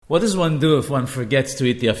What does one do if one forgets to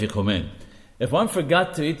eat the Afiqomen? If one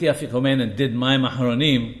forgot to eat the Afiqomen and did Mayim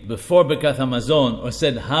Aharonim before Birkat HaMazon or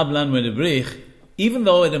said Hablan Medebrich, even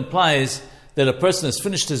though it implies that a person has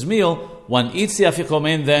finished his meal, one eats the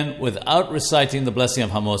Afiqomen then without reciting the blessing of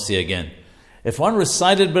Hamosi again. If one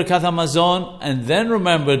recited Birkat HaMazon and then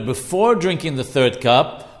remembered before drinking the third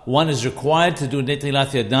cup, one is required to do Netilat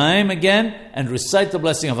Yadayim again and recite the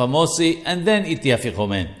blessing of Hamosi and then eat the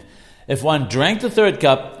Afiqomen. If one drank the third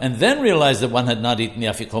cup and then realized that one had not eaten the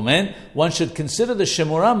Afiqomen, one should consider the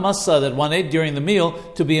Shemura Masa that one ate during the meal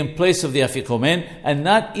to be in place of the Afiqomen and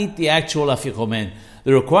not eat the actual Afiqomen.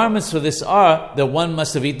 The requirements for this are that one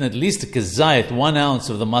must have eaten at least a kazayat, 1 ounce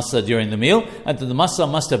of the masa during the meal, and that the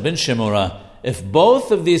masa must have been shemura. If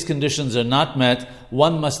both of these conditions are not met,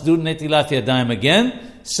 one must do netilat yadayim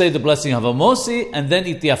again, say the blessing of Hamosi, and then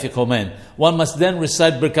eat the Afiqomen. One must then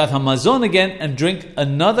recite Birkat HaMazon again and drink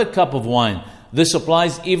another cup of wine. This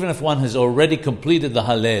applies even if one has already completed the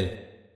Hallel.